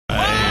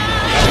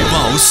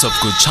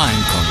उत्सवको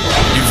छायाङ्कन,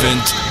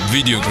 event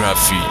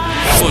videography,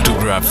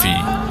 photography,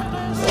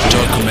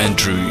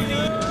 documentary,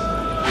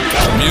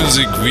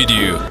 music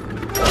video,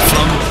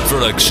 film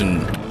production,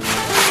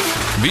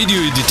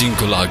 video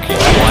एडिटिङको लागि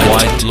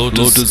व्हाइट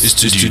लोटस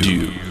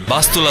स्टुडियो,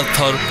 वास्तुला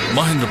थर,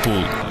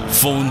 Mahendrapur,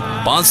 phone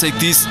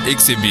 531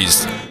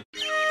 120।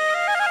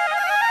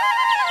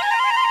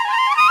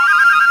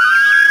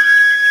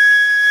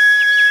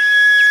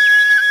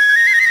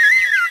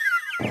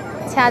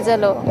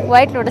 छ्याजलो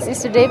white lotus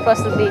studio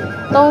प्रस्तुति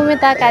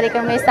तौमेता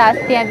कार्यक्रममा साथ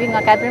त्यहाँ बिङ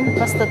अकादमी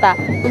प्रस्तुता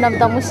पुनम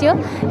तमुस्यो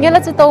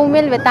गेलचु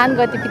तौमेल वेतान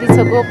गतिविधि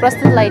छगो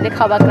प्रस्तुत लैले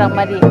खबा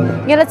क्रमरी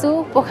गेलचु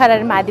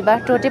पोखरा मादिबा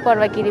टोटे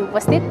पर्वकिरी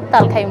उपस्थित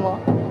तलखाइमो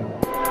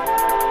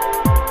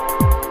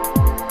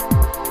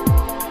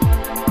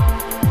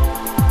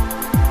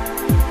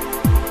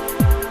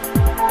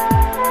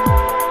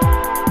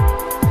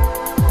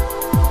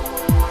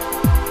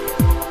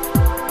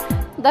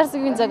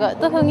दर्शक जगह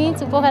तो खंगी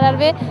पोखरार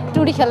वे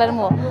टुडी खेलर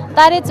मो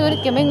तारे चुर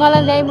केमे गला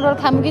ल्याइ मुर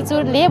खामगी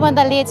चुर ले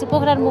भन्दा ले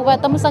पोखरार मुबा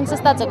तमु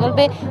संस्था जगल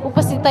बे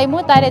उपस्थित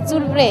तैमु तारे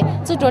चुर रे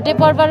चु टोटे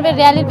पर्वर way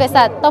rally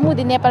Besa Tamu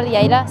the Nepal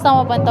याइरा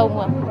समापन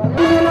तौमु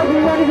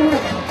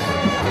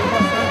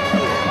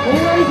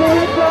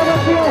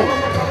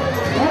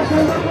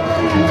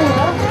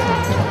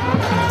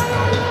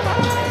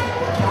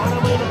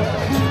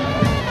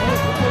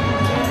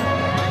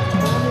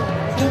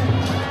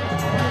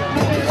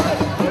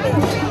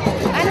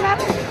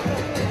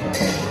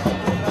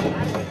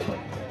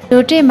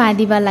टोटे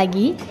मादिबा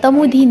लागि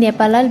तमुधी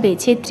नेपालल बे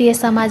क्षेत्रीय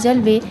समाजल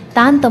बे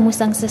तान तमु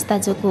संस्था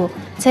जोको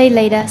छै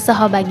लैरा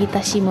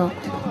सहभागिता सिमो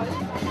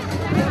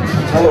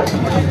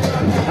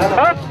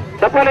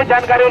तपाईले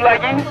जानकारी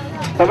लागि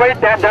तपाई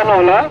त्यहाँ जानु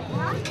होला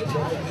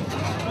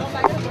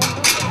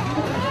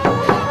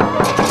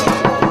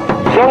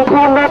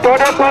सम्पूर्ण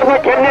टोटे पर्व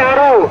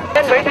खेल्नेहरू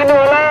भेटिनु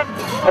होला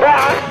र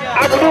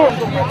आफ्नो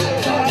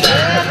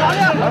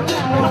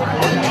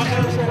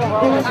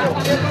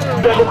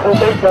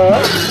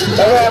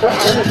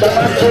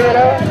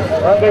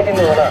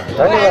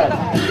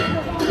धन्यवाद।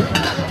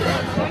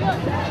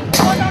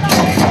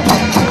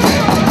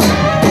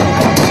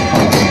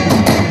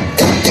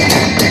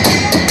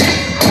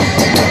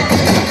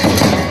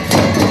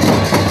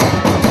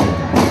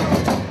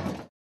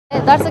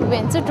 दर्शक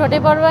बेन चु टोटे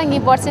पर्व ngि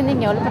वर्षेनि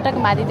न्योल पटक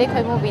मादि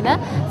देखाइमु बिना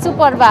चु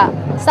पर्व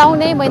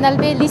साउने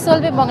मैनालबे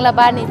लिसोलबे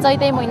मंगलबार नि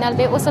चैते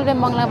मैनालबे ओसलबे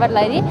मंगलबार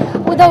लाइरी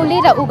उदौली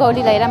र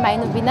उगौली लाइरा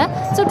माइनु बिना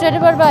चु टोटे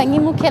पर्व ngि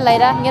मुख्य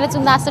लाइरा गेला चु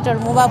नासटहरु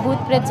मुबा भूत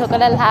प्रेत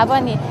झोकला लाबा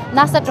नि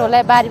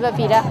नासटहरुलाई बारीबा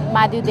फिरा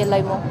मादिउ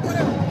देलैमु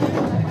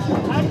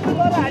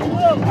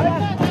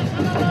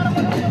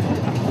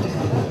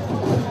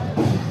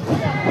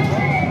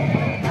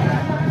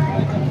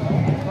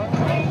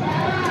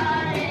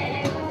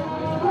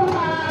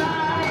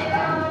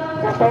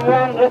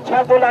संविधान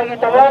रक्षाको लागि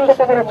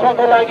तमामको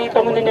रक्षाको लागि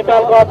तमुनी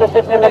नेपालको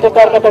अध्यक्षले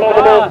गर्न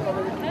तमुले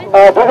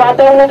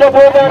भूभाते हुनुहुन्छ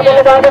बोर्डरले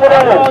बाटो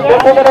बनाउनु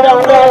त्यसैले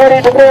हाम्रो अगाडि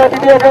थुप्रै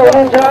अतिथिहरू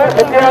हुनुहुन्छ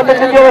क्षेत्रीय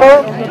अध्यक्षज्यूहरू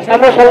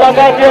हाम्रो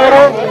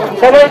सल्लाहकारज्यूहरू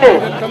सबैले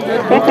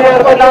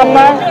पितृहरूको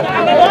नाममा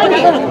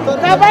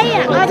तपाईँ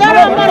अझ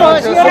राम्रो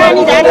होस् यो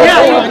रानी जान्छ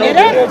भनेर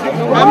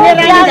हामीले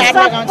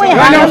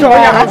रानी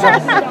जान्छ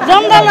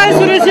जङ्गललाई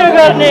सुरक्षा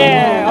गर्ने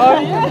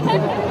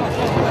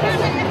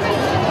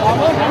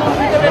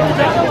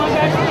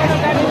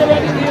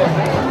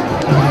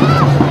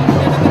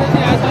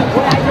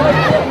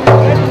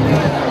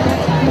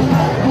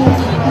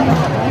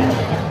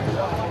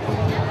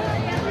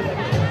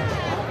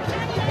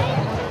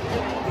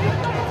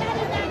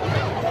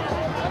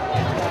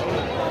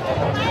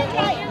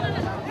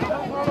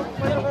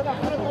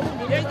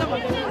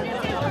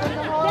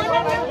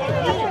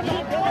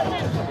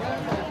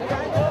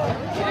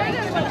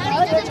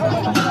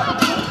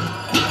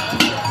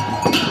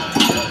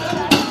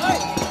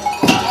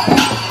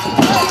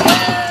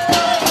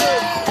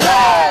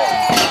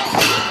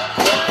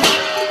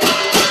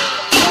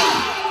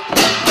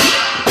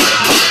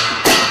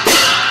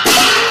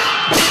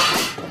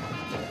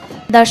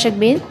दर्शक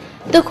बेन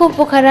तखो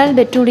पोखराल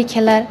बेटुडी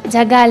खेलार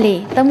जगाले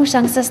तमु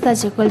संस्था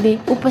झुकलबे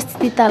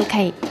उपस्थिति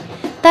तलखाई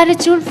तारे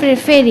चुर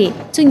फेरि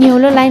चु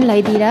न्योलो लाइन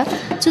लैदिरा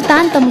चु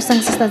तान तमु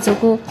संस्था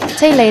झुको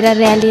छै लैरा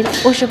र्याली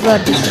ओशो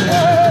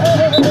गर्दिछु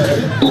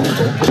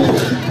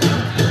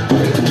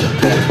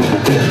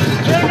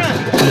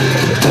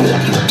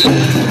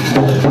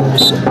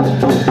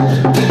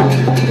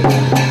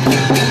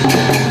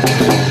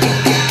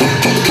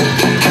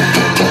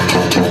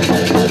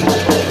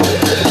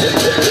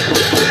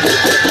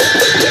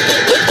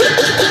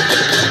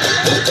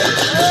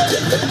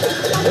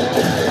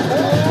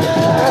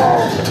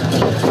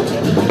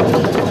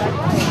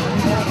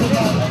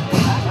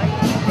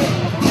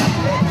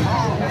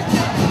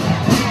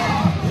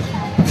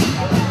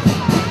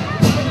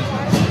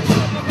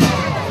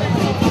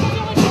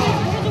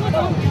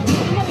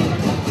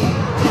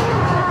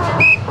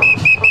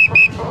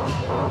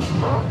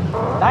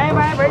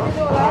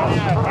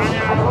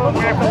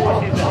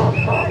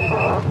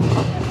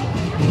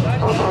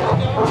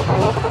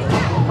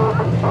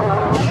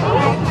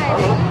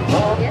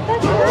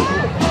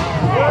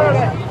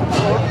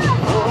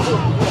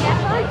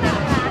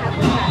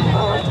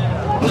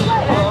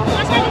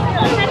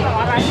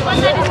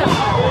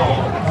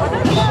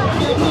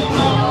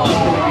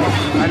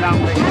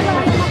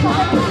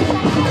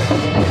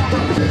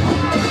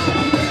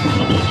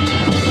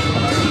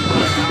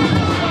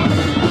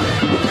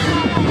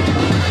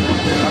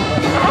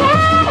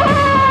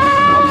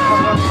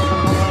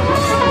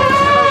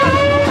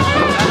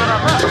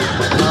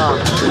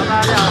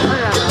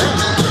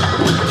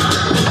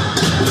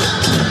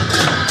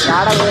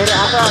टाढा भएर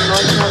आएको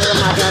नजिक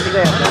माथि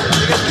गयो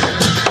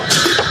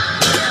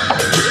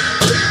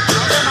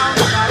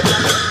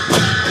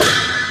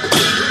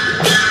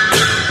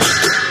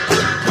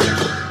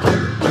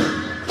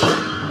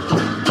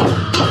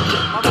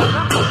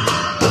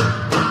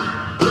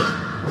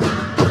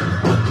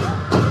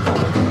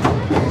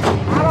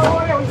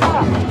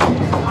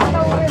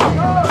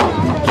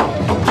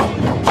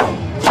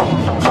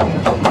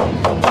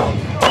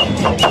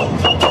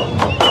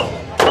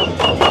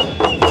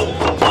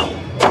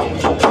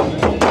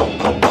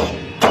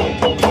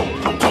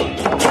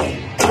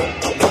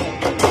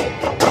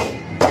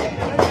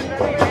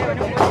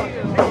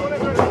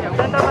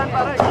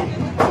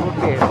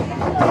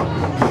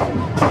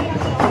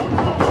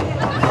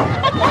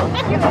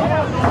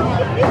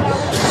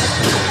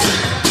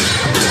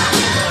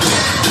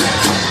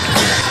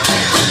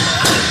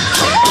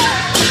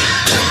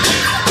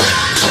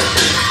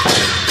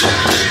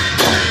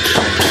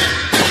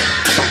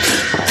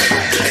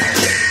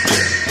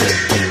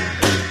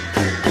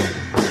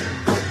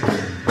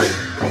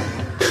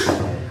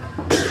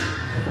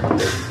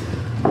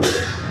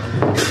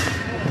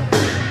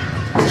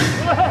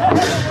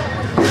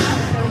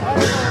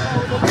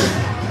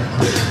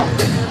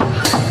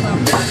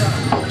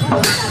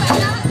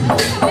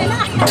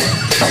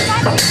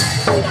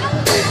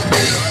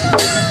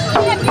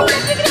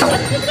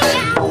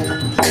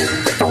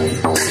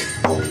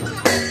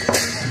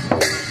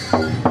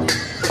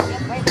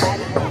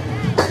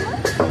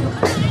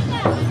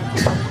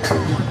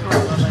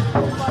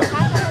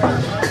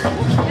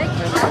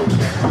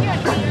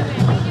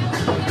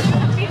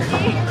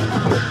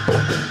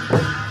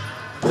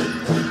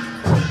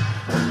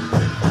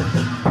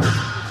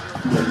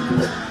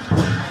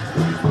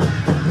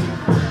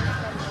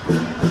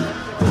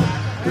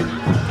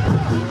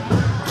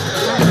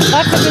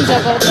Bartsakin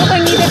jago, tu kau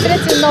ni depre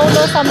cunau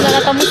lo samjana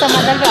tamu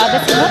samadar berada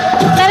sini.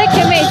 Nara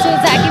keme itu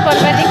jaki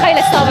perwali kau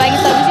ilas sabagi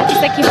tamu sih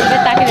tisa kimi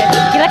bertakir.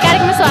 Kira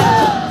karik masuk.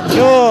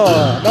 Yo,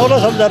 naulo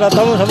samjana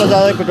tamu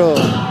samadar itu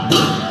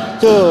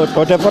tu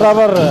tote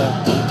perabar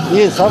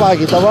ini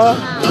sabagi tawa.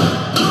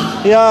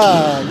 Ya,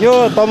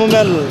 yo tamu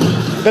mel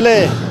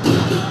bele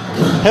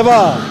heba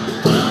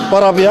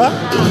perabia.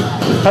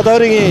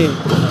 Kadaringi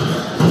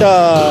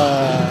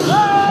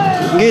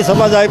ini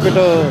samadar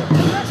itu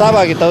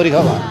sabagi tauri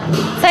khawa.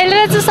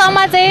 Saya tu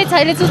sama je,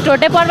 saya tu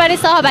tote perwali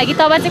sabagi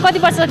tawa je kau di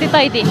persen itu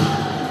itu.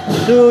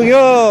 Tu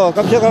yo,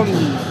 kam se kam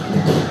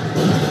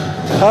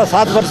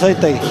 7 वर्ष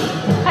itu.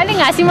 Kali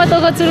ngasih mah tu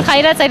kau cur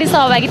khaira cari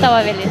sabagi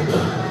tawa beli.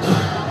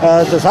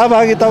 तो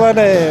सहभागी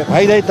तवाने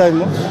फाइदै time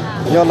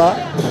योला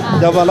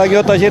जब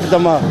लाग्यो त सिर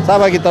जम्मा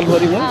सहभागी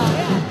तलबरी म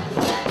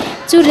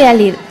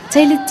चुर्यालिर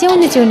छैले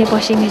च्याउने च्याउने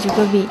पसिमे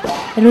जुकोबी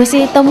रोसे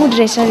तमु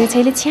ड्रेसरे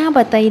छैले छ्या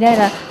बताइरा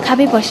र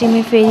खाबे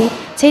पसिमे फेरि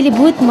छैले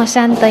भूत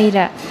मसान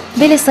तइरा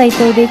बेले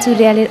सैतौदे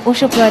चुर्यालिर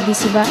ओशो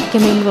प्रदिसिबा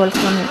केमेन रोल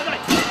खनु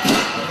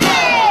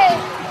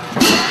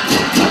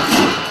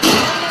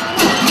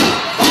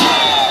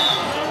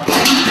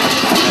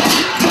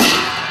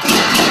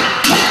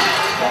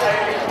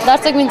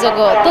दर्शक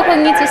मिन्जको तो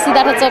कोंगी छु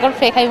सिधार्थ चकर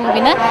फेखाइ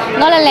मुबिना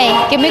नलालाई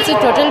केमे छु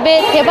टोटल बे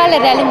थेबाले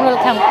र्याली रोल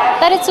खाम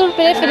तारे चुर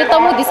पेले फेले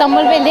तमु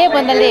दिसम्बर बे ले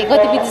बन्दले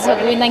गतिविधि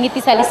सगु नांगी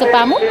 43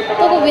 पामु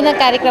तो को बिना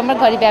कार्यक्रम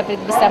गरी व्यापृत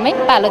विषयमै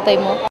पालो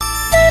तैमु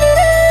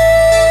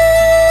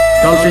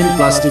डल्फिन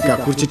प्लास्टिक का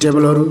कुर्सी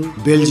टेबलहरू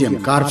बेल्जियम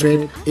कार्पेट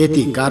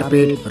एती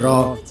कार्पेट र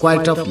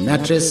क्वाइट अफ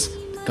म्याट्रेस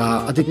का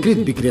अधिकृत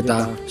विक्रेता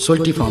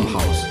सोल्टी फार्म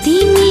हाउस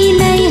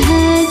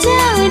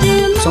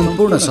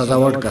सम्पूर्ण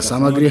सजावटका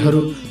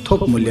सामग्रीहरू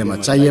थोक मूल्यमा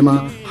चाहिएमा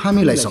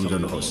हामीलाई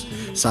सम्झनुहोस्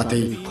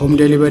साथै होम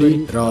डेलिभरी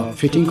र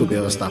फिटिङको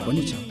व्यवस्था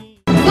पनि छ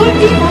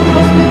सोल्टी फार्म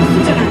हाउसको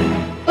सूचना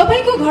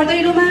तपाईको घर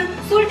दैलोमा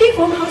सोल्टी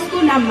फार्म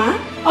हाउसको नाममा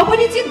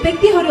अपरिचित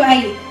व्यक्तिहरू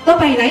आई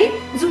तपाईलाई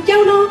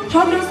झुक्याउन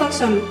ठग्न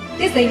सक्छन्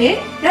त्यसैले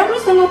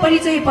राम्रोसँग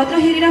परिचय पत्र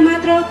हेरेर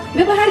मात्र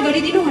व्यवहार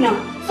गरिदिनु हुन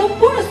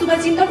सम्पूर्ण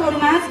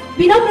शुभचिन्तकहरूमा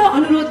विनम्र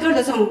अनुरोध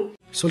गर्दछौं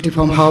सोल्टी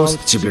farm house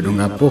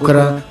चिप्लेढुङ्गा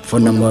Pokhara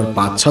phone number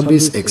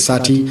 526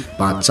 160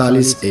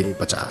 540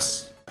 150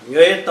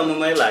 यो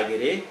तमुमै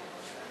लागिरे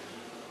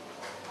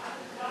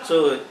सो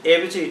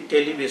एबिसी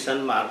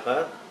टेलिभिजन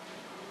मार्फत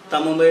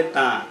तमुमै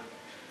ता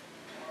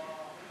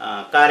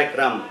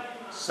कार्यक्रम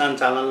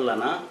सञ्चालन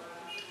लन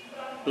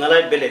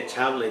नलाई बेले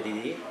छाप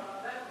लदिदी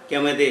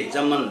केमदे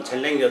जमन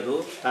छलेंगदु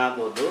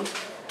ताकोदु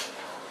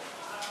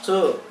सो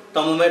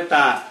तमुमै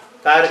ता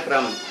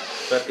कार्यक्रम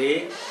प्रति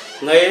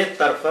नए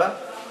तर्फ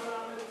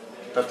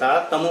तथा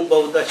तमु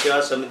बौद्ध सेवा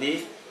समिति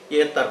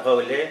ये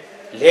तर्फले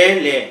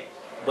ले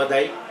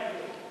बधाई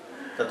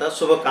तथा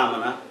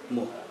शुभकामना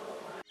मु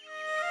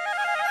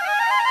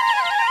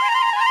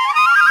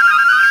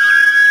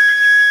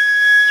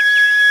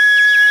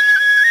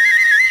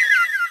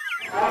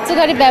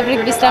गरी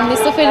व्यावहारिक विश्राम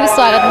लिस्ट फेरि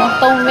स्वागत म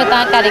तमुमे ता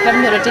कार्यक्रम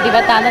मेरो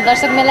टिभीमा ताना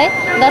दर्शक मेलाई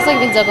दर्शक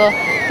बिन्जको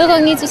तो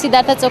गंगी छु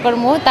सिद्धार्थ चोकर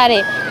मो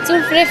तारे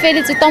चुल फ्रे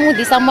फेरि छु तमु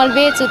दिसम्मल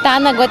बे छु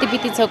ताना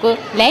गतिविधि छको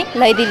ल्याइ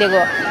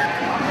लैदिलेगो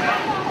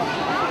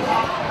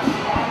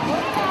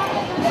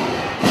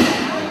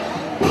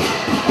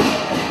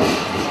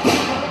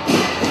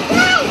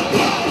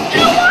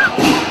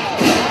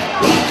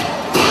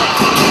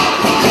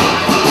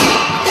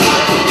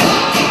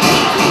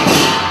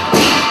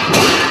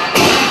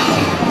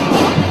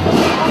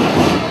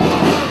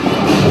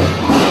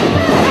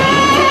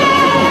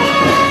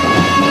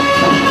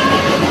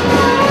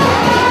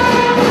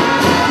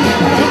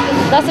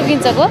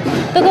सकिन्छको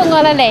तो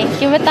गला ल्याइ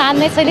किंवा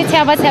तान्ने छैली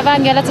छ्याबा छ्याबा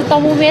गेला चु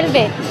तमु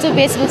मेलबे चु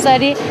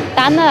बेसबुसरी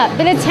तान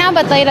बेले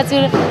छ्याबा तैरा चु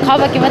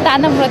खबा किंवा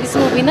तान प्रति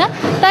सुबिन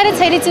तारे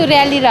छैली चु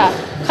र्याली र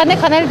खने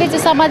खनल बे चु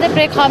समाज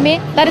प्रे खमे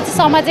तारे चु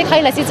समाज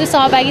खैलासी चु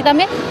सहभागिता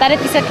में तारे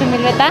तिसक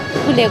मिलता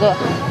खुलेगो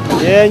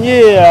ये नि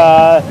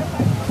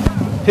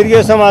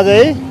फिरगे समाज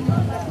है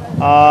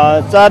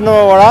 4 9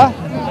 वडा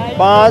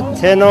 5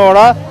 6 9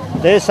 वडा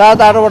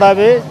 7 8 वडा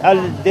बे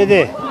दे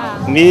दे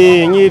मी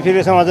नि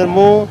फिरगे समाज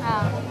मु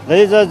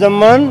दे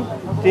जम्मन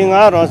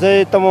तिंगा रसे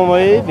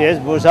तममै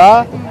भेषभूषा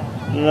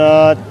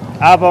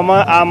आपामा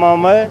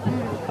आमामा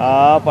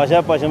पछा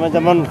पछामा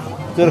जम्मन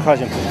चुर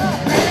खस्यौं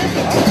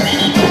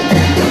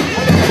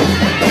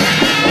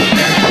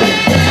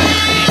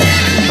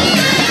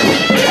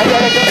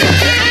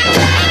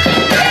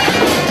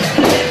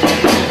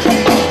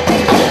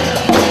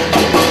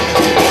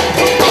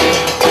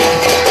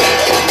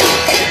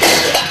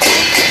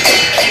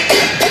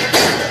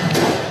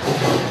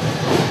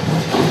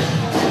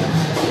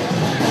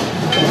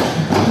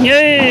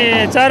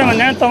यही 4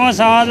 महिना तम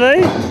समाजलाई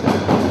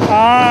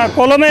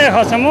कोलोमै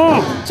खस्छौँ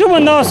छु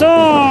भन्दा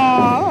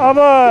अब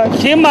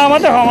खिममा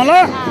मात्रै खमला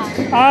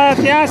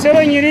त्यहाँ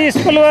सेरो यिनी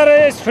स्कुलबाट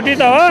छुट्टी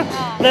त हो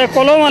र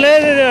कोलोमाले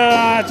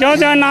त्यहाँ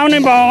त्यहाँ नाउने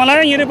बाबालाई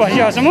यिनी भसी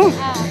खस्छौँ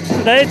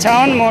दै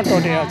छावन म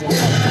टोटे हजुर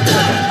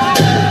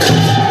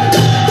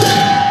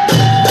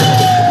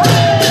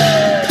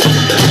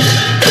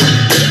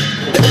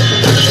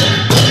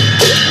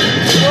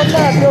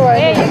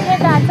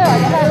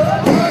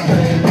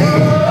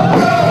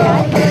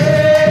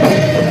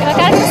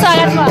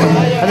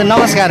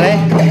नमस्कार है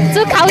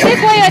चु खाउदै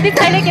कोही अधिक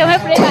छैन केमा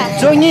प्रेमा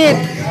चोङी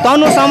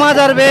तनु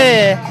समाजर बे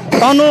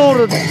तनु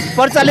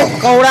प्रचलित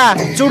कौडा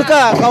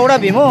चुड्का कौडा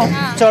भिमु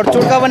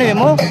चुड्का पनि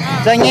भिमु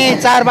जंगी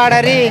 4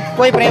 बाडारी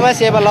कोही प्रेमा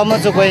सेवा लम्नु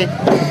छु कोही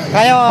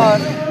कायो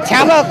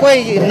छ्याबा कोही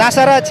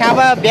नासरा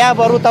छ्याबा ब्या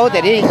बरु तौ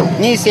धेरै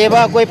नि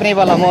सेवा कोही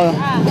प्रेमा लमु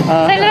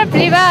छैलर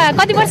प्रेमा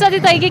कति वर्ष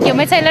अधिक तैके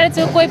केमा छैलर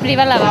चु कोही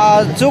प्रेमा लम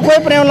चु कोही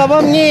प्रेमा लम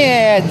नि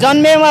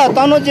जन्मेमा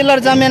तनु जिल्ला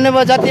जन्मेने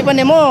जति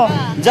पनि म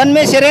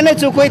जन्मे सेरे नै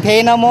चु कोही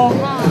थिएन म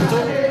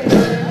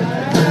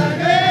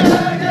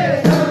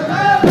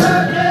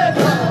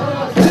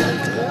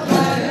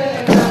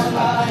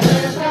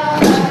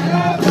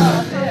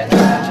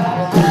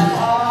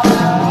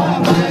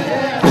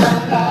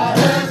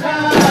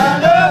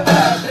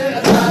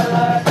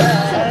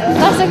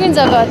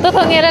तो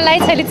खंगेरालाई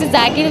छैली चु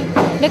झाकिल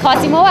मे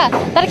खसिमो वा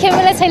तर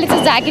खेमेलाई छैली चु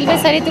झाकिल बे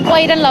सरी तु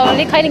पहिरन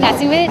लवले खैली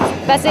घासिमे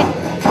बसे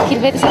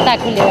खिलबे त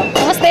ताकुले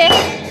नमस्ते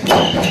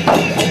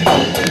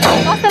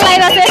कस्तो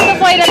लागिरहेछ यस्तो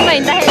पहिरनमा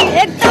हिँड्दा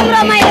एकदम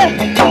रमाइलो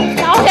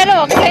अप्ठ्यारो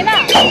भएको छैन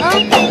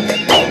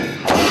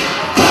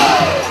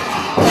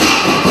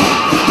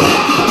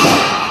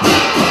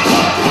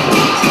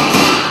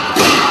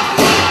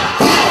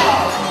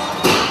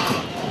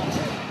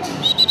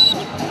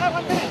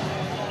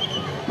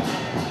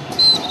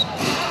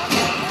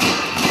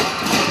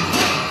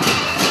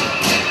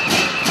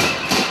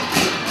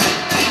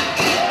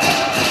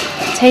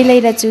छैलै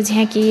र चु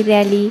झ्याकी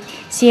र्याली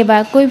सेवा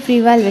कोही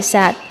प्रिवाल वे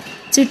साथ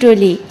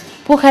चुटोली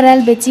पोखराल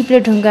बे चिप्लो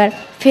ढुङ्गर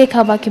फेक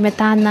हवा किमे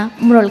तान्ना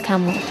मुरल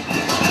खामु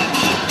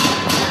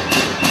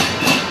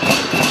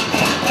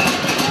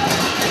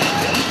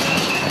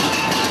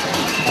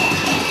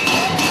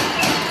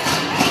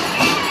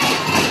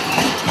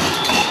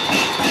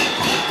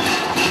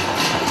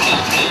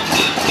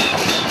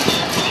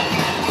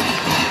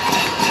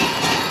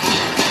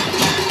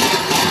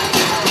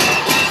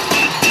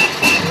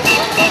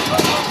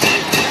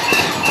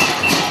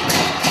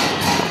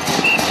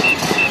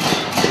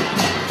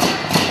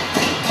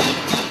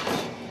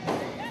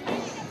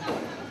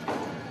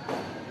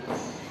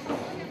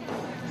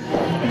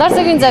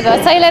दर्शकिन जग्गा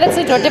छैलेर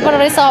छु ढोटे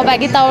पर्वले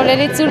सहभागिता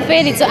ओलेले चुर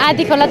फेरि छु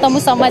आदि खोला तमु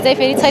समाजै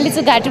फेरि छैली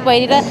छु घाटु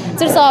पहिरेर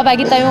चुर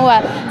सहभागिता वा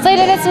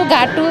छैलेर छु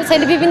घाटु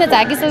छैली विभिन्न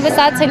झाकी सबै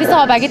साथ छैली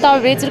सहभागिता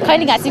ओले चुर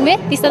खैली घासीमे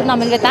तिस्तर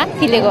नमिलले ता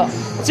खिलेगो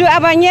चु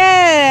अब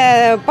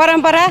यहाँ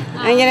परम्परा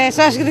यहाँ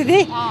संस्कृति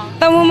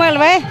तमु मल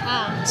भए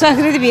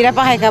संस्कृति भिरा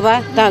पकाएका बा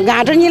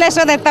घाटु निलाई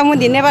सधैँ तमु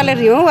दिने वाले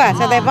रिउ वा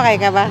सधैँ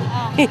पकाएका बा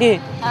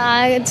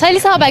छैली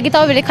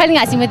सहभागिता ओले खैली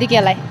घासीमे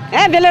दिकेलाई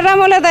ए बेले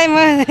रमाउला दाइ म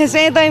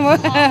सही दाइ म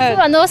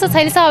भन्नुहोस्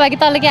छैली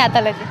सहभागिता ओले के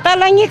हातले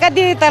तलङ्गी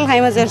कति तल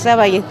खाइमा जर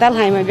सहभागी तल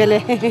खाइमा बेले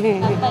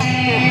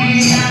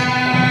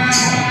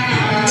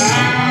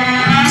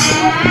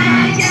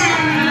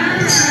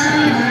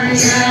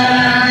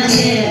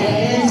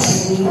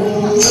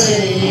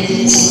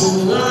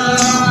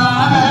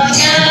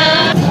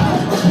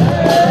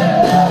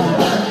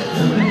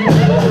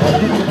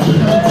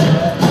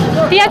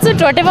छु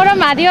ढोटेबाट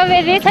मादियो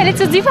बेरे छैली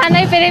छु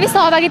जिफानै फेरि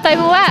सहभागिता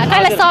वा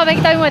कहिले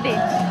सहभागिता मध्ये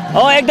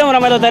एकदम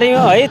रमाइलो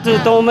तरिमा है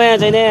तौमा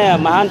चाहिँ नि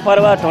महान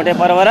पर्व ढोटे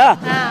पर्व र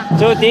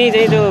जो त्यही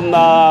चाहिँ त्यो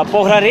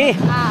पोखरी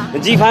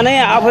जिफा नै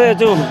आफू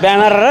जो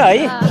ब्यानर र है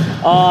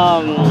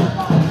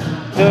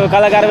त्यो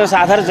कलाकारको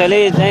साथहरू जहिले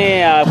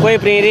चाहिँ कोही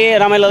प्रेरी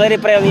रमाइलो दरी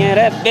प्रयोग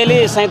यहाँ बेली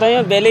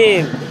सैतैँ बेली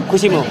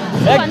खुसी म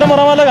एकदम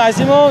रमाइलो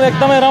घाँसिमो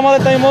एकदमै रमाइलो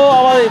तैमो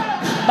अब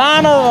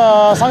तान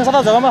संसद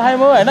जग्गामा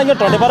खाइमो होइन यो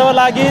ढोटे पर्व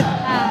लागि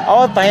अब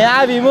त्यहीँ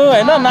आबिमु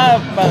होइन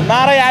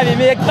नारै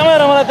आबिमु एकदमै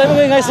रमाइलो तैमो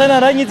गाई छैन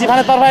र यी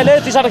जिफाने तर्फाइले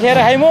टी सर्ट खेर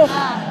खाइमु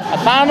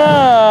तान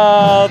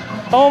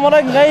त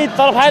मलाई गाई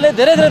तर्फाइले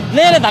धेरै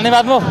धेरै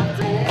धन्यवाद म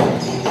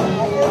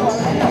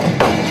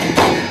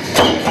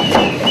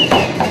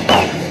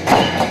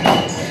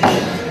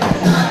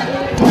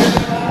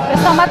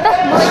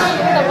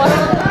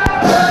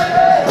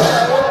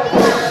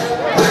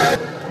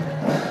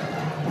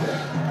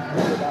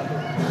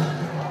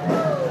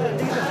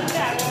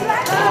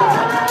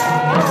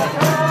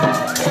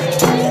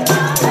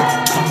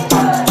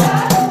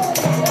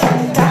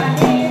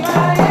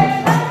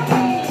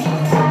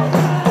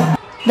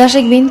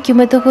दर्शकबिन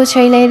किमतोको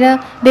छैलाइ र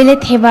बेले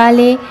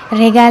थेबाले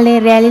रेगाले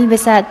र्यालिल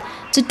बेसाद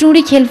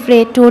चुटुडी खेल फ्रे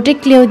टोटे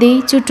क्ल्याउदै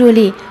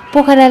चुटोली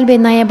पोखराल बे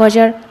नयाँ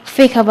बजार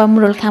फेखबा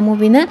मुरल खामु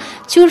बिना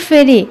चुर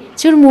फेरि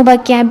चुर मुबा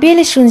क्या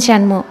बेले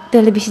सुनसान मो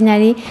तले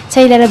बिसिनारी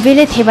छैला र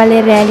बेले थेबाले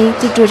र्याली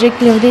चुटोटे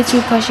क्ल्याउदै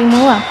चुर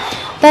खसिमो वा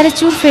तर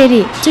चुर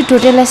फेरि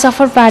चुटोटेलाई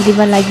सफल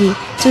पार्दिबा लागि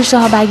चुर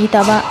सहभागी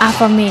तब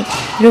आफमे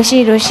रोसे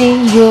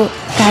यो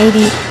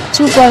गाइरी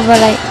चुर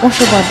पर्वलाई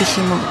ओसो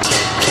गर्दिसिमो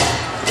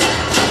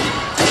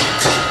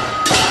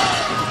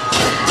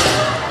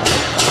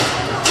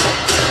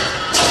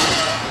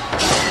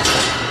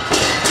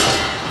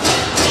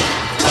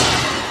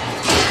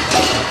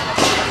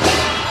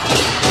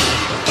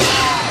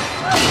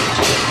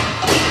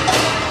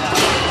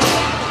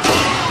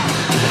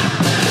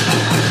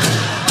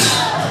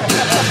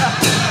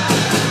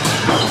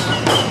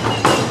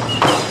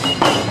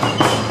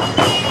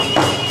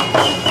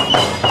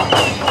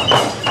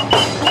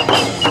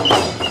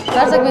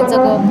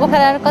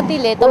पोखरा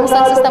कतिले त मुसा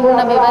सस्ता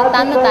मुन्ना बेबा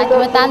तान्न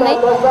ताकिमा तान्दै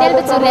तेल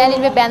बेचु र्याली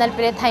बे ब्यानर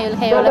पे थाइल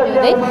खाइवला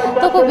बिउदै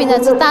तोको बिना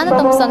छु तान्न त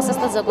मुसा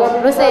सस्ता जको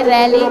रोसे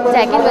र्याली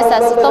ज्याकेट बेसा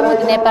सु तमु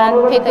नेपाल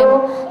फेकैमु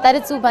तारे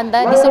छु भन्दा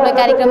निसोले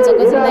कार्यक्रम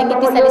जको जुनाङ्गी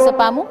तिसाले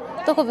सपामु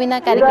तोको बिना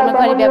कार्यक्रम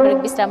गरी व्यापारिक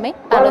विश्राममै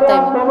पालो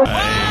तैमु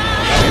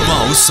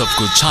विवाह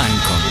उत्सवको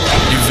छायाङ्कन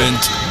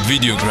event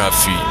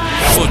videography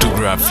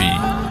photography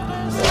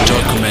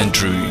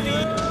documentary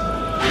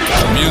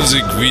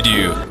music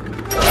video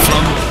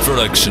film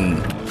production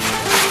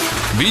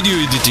video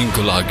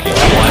एडिटिङको लागि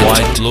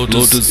व्हाइट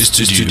लोटस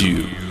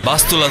स्टुडियो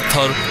वास्तुला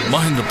थर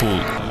महेन्द्रपुर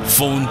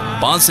फोन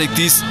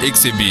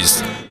 531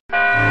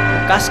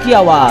 कास्की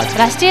आवाज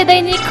राष्ट्रिय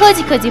दैनिक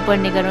खोजी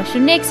पढ्ने गरौँ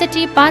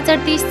 061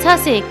 538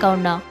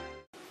 651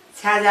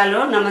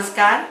 छाजालो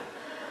नमस्कार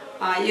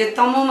यो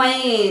तमुमै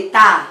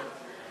ता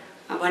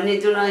भन्ने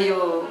जुन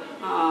यो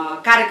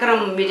कार्यक्रम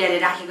मिडियाले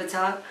राखेको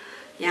छ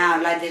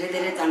यहाँहरूलाई धेरै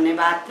धेरै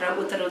धन्यवाद र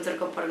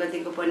उत्तरको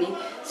प्रगतिको पनि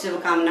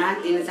शुभकामना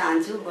दिन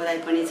चाहन्छु बधाई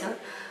पनि छ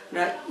र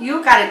यो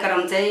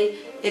कार्यक्रम चाहिँ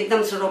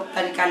एकदम सुलभ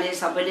तरिकाले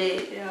सबैले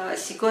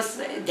सिकोस्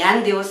ध्यान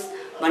दियोस्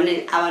भन्ने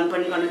आह्वान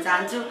पनि गर्न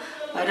चाहन्छु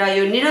र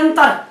यो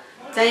निरन्तर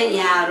चाहिँ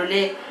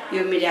यहाँहरूले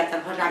यो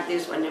मिडियातर्फ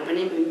राखिदियोस् भन्ने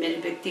पनि मेरो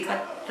व्यक्तिगत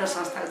र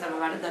संस्थाको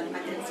तर्फबाट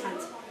धन्यवाद दिन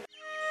चाहन्छु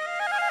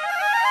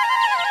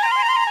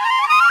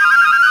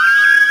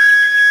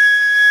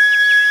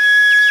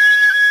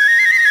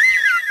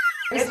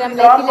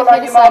विश्रामलाई किले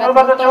फेरि स्वागत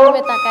गर्छु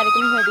बेता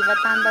कार्यक्रम हेडिबा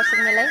तान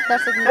दर्शकलाई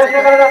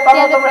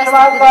त्यागे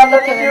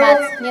प्रस्तुत केमे माछ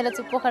नेला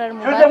चु पोखरा र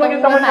मुबा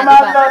तमुमा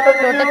मादिबा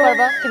रोटे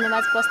पर्व केमे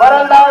माछ प्रस्तुत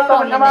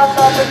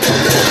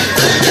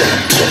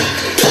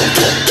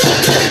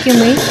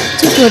केमे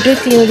चु टोटे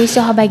क्लियरली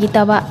सहभागी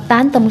तबा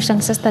तान तमु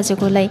संस्था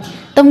जकोलाई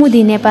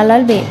तमुदी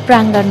नेपालल बे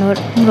प्राङ्गण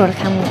मुरोड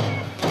खामु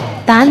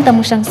तान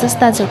तमु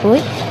संस्था जको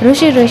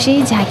रोसे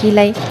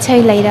झाकीलाई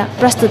छैलाई र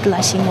प्रस्तुत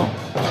लासिमो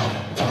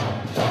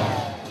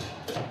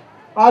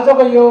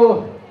आजको यो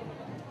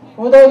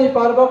उदौली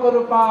पर्वको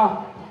रूपमा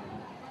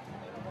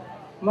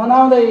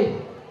मनाउँदै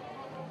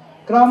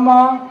क्रममा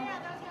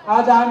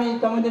आज हामी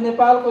तमुदी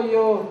नेपालको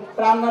यो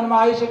प्राङ्गणमा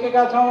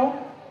आइसकेका छौँ।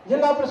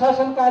 जिल्ला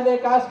प्रशासन कार्यालय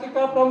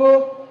कास्कीका प्रमुख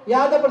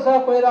यादव प्रसाद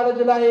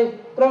कोइरालाजीलाई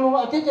प्रमुख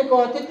अतिथिको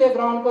आतिथ्य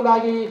ग्रहणको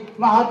लागि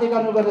म हार्दिक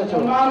अनुरोध गर्दछु।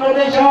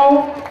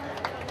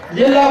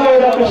 जिल्लाको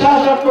एउटा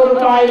प्रशासकको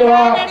रूपमा अहिले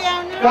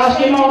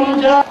कास्कीमा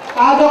हुनुहुन्छ।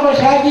 आजको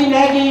सागी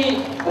म्यागी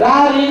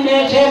राली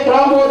नेछे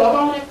क्रमो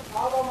धपाउने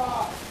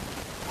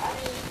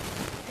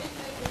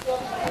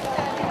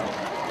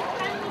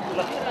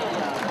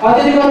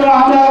अतिथिको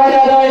हाम्रा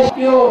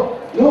अगाडि यो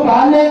धुप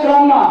हाल्ने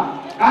क्रममा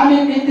हामी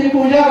पितृ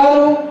पूजा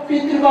गरौँ।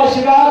 पितृको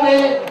आशीर्वादले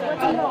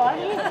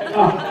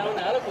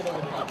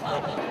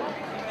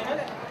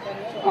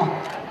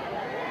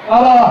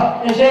अब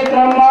यसै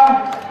क्रममा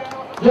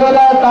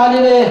जोरदार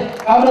तालीले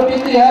हाम्रो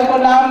पितृहरूको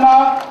नाममा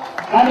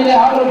हामीले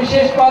हाम्रो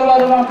विशेष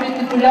पर्वहरूमा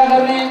पितृ पूजा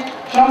गर्ने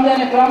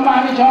सम्झने क्रममा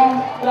हामी छौँ।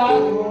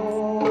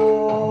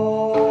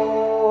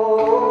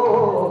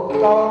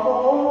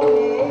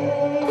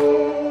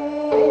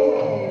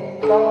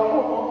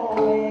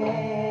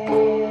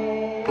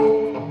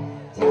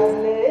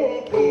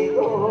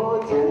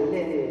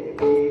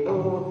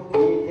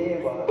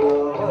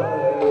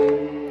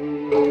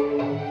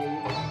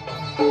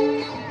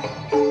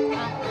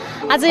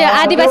 आज यो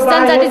आदिवासी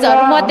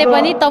जनजातिहरू मध्ये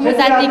पनि तमु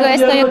जातिको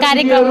यस्तो यो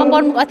कार्यक्रममा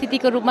प्रमुख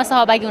अतिथिको रूपमा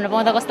सहभागी हुन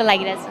पाउँदा कस्तो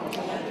लागिरहेछ?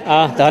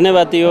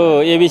 धन्यवाद। यो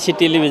एबिसी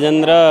टेलिभिजन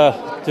र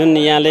जुन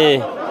यहाँले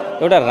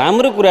एउटा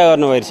राम्रो कुरा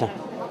गर्नुभएको छ।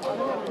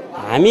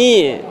 हामी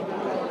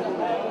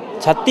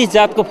 36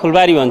 जातको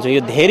फुलबारी भन्छौँ।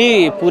 यो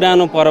धेरै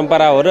पुरानो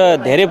परम्परा हो र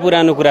धेरै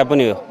पुरानो कुरा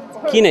पनि हो।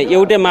 किन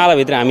एउटै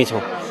मालाभित्र हामी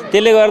छौँ।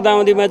 त्यसले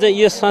गर्दामा चाहिँ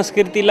यो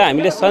संस्कृतिलाई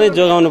हामीले सधैँ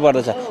जोगाउनु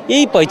पर्दछ।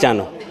 यही पहिचान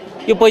हो।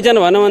 यो पहिचान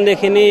भनौँ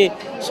भनेदेखि नि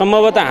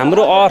सम्भवतः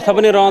हाम्रो अर्थ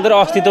पनि रहँदैन,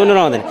 अस्तित्व पनि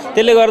रहँदैन।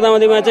 त्यसले गर्दामा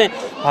चाहिँ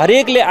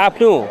हरेकले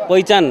आफ्नो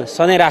पहिचान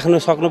सधैँ राख्नु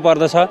सक्नु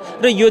पर्दछ।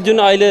 र यो जुन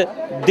अहिले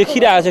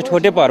देखिरहेको छ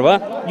ठोटे पर्व,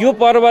 यो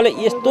पर्वले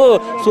यस्तो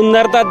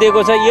सुन्दरता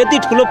दिएको छ, यति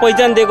ठुलो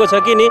पहिचान दिएको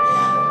छ कि नि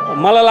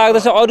मलाई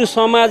लाग्दछ अरू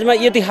समाजमा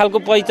यति खालको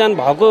पहिचान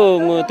भएको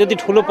त्यति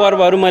ठुलो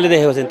पर्वहरू मैले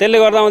देखेको छैन। त्यसले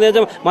गर्दा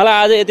चाहिँ मलाई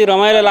आज यति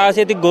रमाइलो लागेको छ,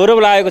 यति गौरव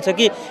लागेको छ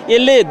कि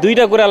यसले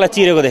दुईवटा कुरालाई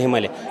चिरेको देखेँ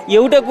मैले।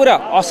 एउटा कुरा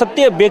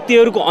असत्य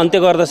व्यक्तिहरूको अन्त्य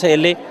गर्दछ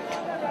यसले,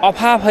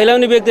 अफवाह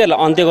फैलाउने व्यक्तिहरूलाई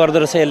अन्त्य गर्दो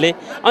रहेछ यसले,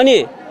 अनि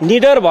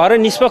निडर भएर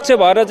निष्पक्ष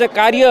भएर चाहिँ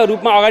कार्य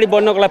रूपमा अगाडि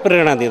बढ्नको लागि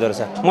प्रेरणा दिँदो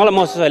रहेछ। मलाई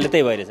महसुस अहिले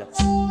त्यही भइरहेछ।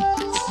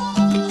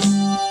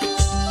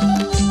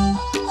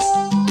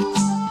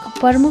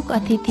 प्रमुख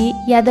अतिथि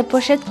यादव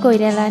प्रसाद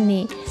कोइराला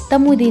ने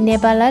तमुदी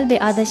नेपाल बे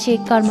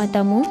अध्यक्ष कर्म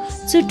तमु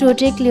चु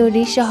टोटेक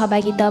ल्योरी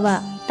सहभागी तबा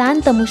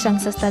तान तमु संघ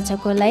संस्था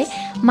छकोलाई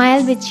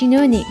मायल बे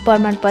चिनोनी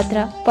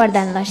प्रमाणपत्र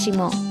प्रदान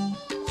लसिमो।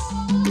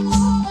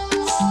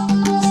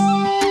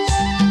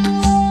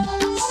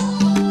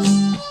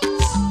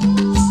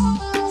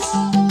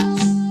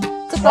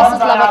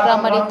 प्रस्तुत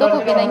लबक्रमरी तोको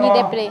बिनंगी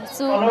देप्रे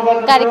सु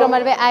कार्यक्रम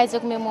रे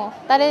आयोजक मेमो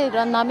तारे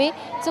नमे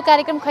सु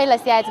कार्यक्रम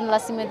खैलासी आयोजन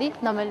लसिमदी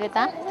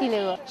नमेलता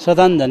तिलेगो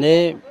सदन धने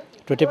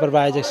टोटे पर्व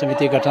आयोजक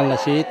समिति गठन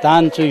लसी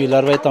तान चु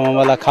युलरबै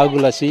तममला खाउगु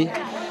लसी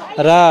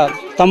र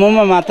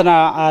तममा मात्र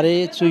आरे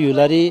चु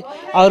युलरी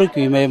अरु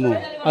क्युमेमु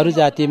अरु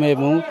जातिमै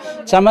मु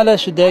चमला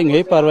सुदे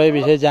ngei पर्व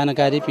विषय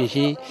जानकारी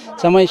पिसी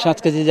समय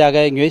संस्कृति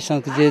जागा ngei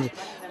संस्कृति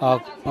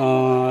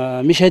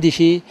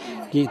मिसदिसी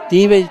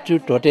तीबै चु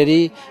टोटेरी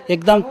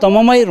एकदम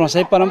तममै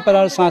रोसै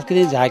परम्परा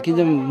संस्कृति झाकी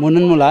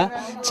मुनन मुला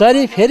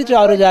चरी फेरि चु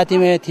अरु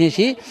जातिमै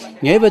थिएसी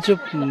ngei बचु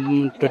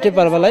टोटे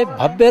पर्वलाई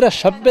भव्य र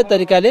सभ्य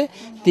तरिकाले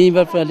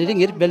तीबै पलिरि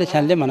गिर बेले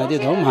छानले मनादि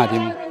धौ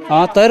महादिम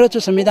तैरो चु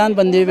संविधान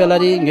बन्दी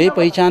बेलरी ngei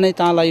पहिचानै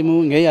तालाई मु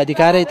ngei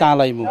अधिकारै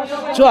तालाई मु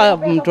चु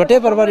टोटे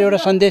पर्व एउटा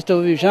सन्देश तो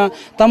विषय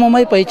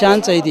तममै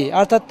पहिचान चाहिदी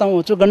अर्थात तम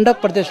चु गण्डक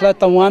प्रदेशलाई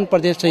तमुवान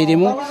प्रदेश चाहिदी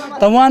मु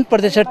तमुवान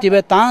प्रदेश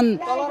टिबे तान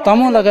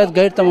तमु लगायत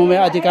गैर तमुमै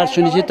अधिकार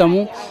सुनिश्चित तमु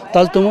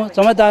तल्तुमु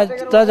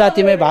समता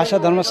जातिमै भाषा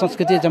धर्म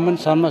संस्कृति जमन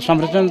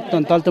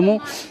संरक्षण तल्तुमु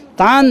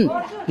तान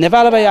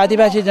नेपाल भाइ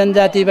आदिवासी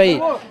जनजाति भाइ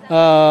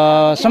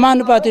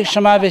समानुपातिक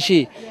समावेशी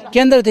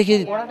केन्द्रदेखि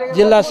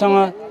जिल्लासँग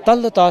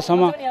तल्लो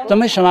तहसम्म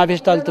जम्मै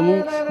समावेश तल्तुमु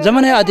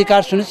जमनै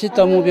अधिकार सुनिश्चित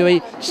तमु बिवै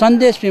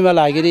सन्देश पिमा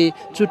लागिरी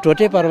चु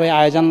टोटे पर्व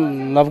आयोजन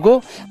लब्गो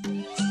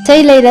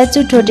चैलैरा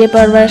चु टोटे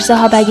पर्व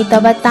सहभागी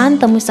तबा तान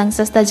तमु संघ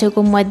संस्था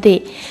झोको मध्ये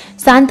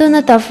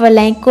सान्तोना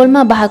तर्फलाई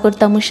कोल्मा बहाकुर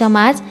तमु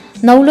समाज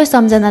नौलो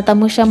सम्झना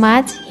तमु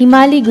समाज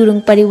हिमाली गुरुङ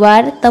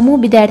परिवार तमु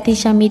विद्यार्थी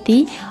समिति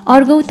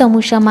अर्गौ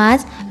तमु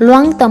समाज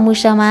ल्वाङ तमु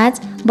समाज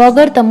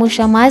बगर तमु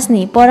समाज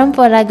नि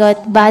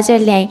परम्परागत बाजा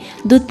ल्याई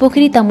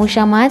दुधपोखरी तमु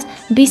समाज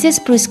विशेष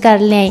पुरस्कार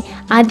ल्याई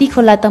आदि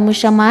खोला तमु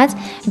समाज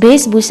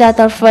भेषभूषा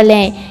तर्फ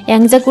ल्याई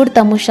याङजकुर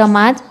तमु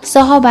समाज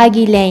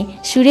सहभागी ल्याई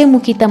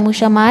सूर्यमुखी तमु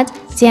समाज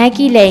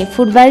झ्याकी ल्याई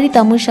फुटबारी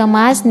तमु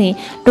समाज नि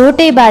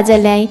टोटे बाजा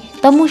ल्याई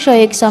तमु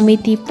सहयोग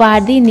समिति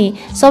पार्दी नि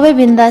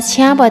सबैभन्दा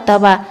छ्याब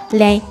तबा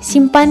ल्याई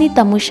सिम्पानी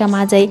तमु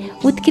समाजै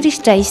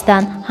उत्कृष्ट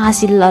स्थान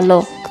हासिल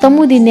ललो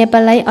तमुदी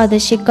नेपाललाई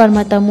अध्यक्ष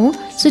कर्म तमु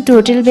सु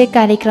टोटेलबे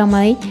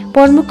कार्यक्रमलाई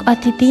प्रमुख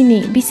अतिथि नि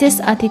विशेष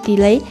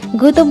अतिथिलाई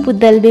गौतम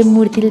बुद्धलबे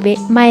मूर्तिलबे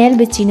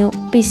मायालबे चिनो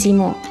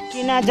पेसिमो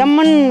किन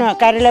जम्मन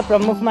कार्यालय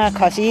प्रमुखमा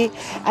खसी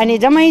अनि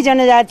जम्मै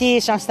जनजाति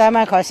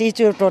संस्थामा खसी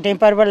चु टोटे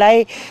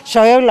पर्वलाई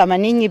सहयोग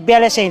लमनी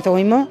बेला सहित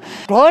होइमु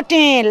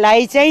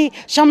टोटेलाई चाहिँ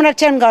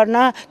संरक्षण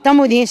गर्न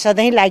तमुदी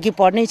सधैँ लागि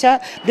पर्ने छ।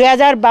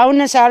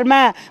 2052 सालमा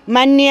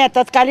माननीय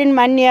तत्कालीन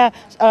माननीय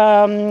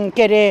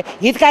के अरे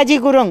हितकाजी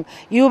गुरुङ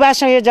युवा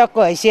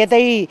संयोजकको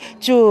हैसियतै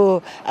चु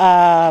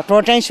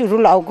टोटे सुरु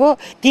लाउको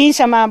 3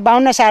 समा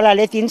 52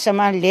 सालले 3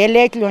 समा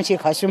लेलेक लोसी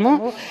खसुमु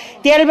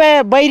तेलबा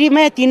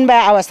बैरीमा 3 बा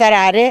अवस्था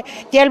आरे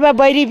तेलबा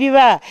बैरी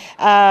विवाह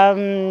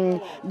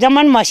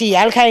जमन मसी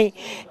हाल खाइ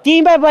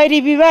तीबा बैरी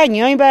विवाह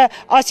न्यौबा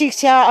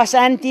अशिक्षा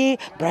अशान्ति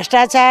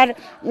भ्रष्टाचार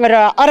र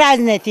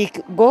अराजनैतिक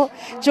गो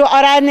जो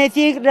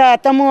अराजनैतिक र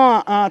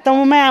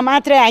तमुमा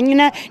मात्रै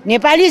होइन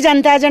नेपाली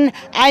जनता जन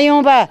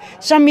आयौँ बा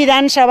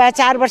संविधान सभा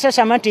 4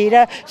 वर्षसम्म टिर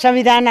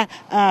संविधान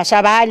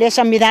सभाले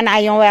संविधान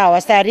आयौँ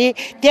अवस्थारी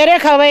तेरे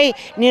खबै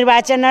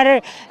निर्वाचन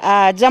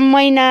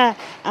जम्मैना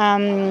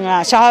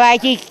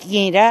सहभागी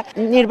र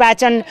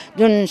निर्वाचन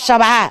जुन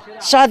सभा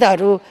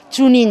सदहरू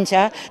चुनिन्छ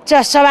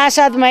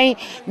सभासदमै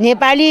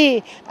नेपाली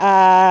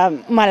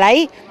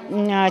मलाई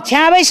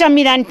छ्याबै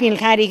संविधान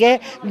पिलखारीगे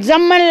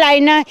जम्मन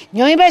लाइन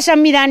न्योइबे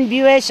संविधान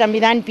बिवे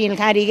संविधान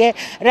पिलखारीगे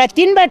र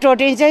तीनबा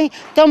टोटे चाहिँ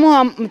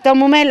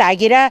तमुमै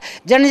लागिर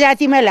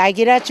जनजातिमा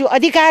लागिर चु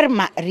अधिकार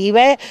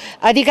रिवे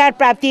अधिकार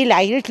प्राप्ति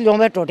लागि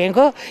लोबे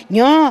टोटेको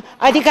न्यो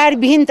अधिकार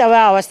विहीन तब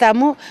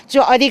अवस्थामु चु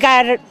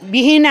अधिकार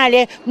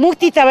विहीनले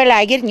मुक्ति तब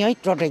लागि न्यो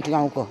टोटे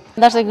गाउँको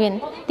दर्शकबिन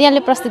त्यहाँले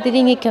प्रस्तुति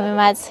रिङे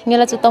खेमेमाज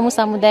मेला चु तमु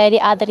समुदायले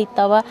आधारित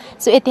तब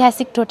सु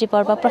ऐतिहासिक टोटे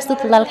पर्व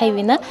प्रस्तुत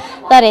ललखाइबिन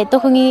तरे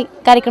तोखुङी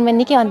कार्यक्रममा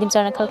निकै अन्तिम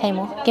चरण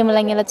खलखाइमु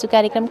केमला गेला चु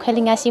कार्यक्रम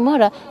खैलिङासिमो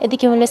र यदि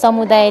केमले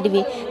समुदायले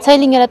बि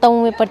छैलिङेला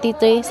तमुमे प्रति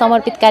चाहिँ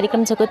समर्पित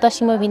कार्यक्रम छको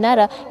तसिमो बिना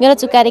र गेला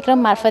चु कार्यक्रम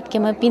मार्फत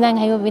केम पिनाङ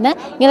हाइमो बिना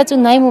गेला चु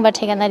नैमुबा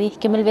ठेगानारी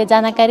केमलबे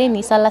जानकारी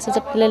नि सल्लाह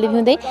सुझाव पिलले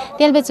भिउँदै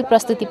तेलबे चु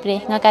प्रस्तुति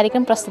प्रे न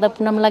कार्यक्रम प्रस्तुत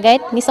पुनम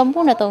लगायत नि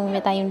सम्पूर्ण तमुमे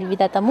तायुन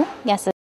विदा तमु ग्यास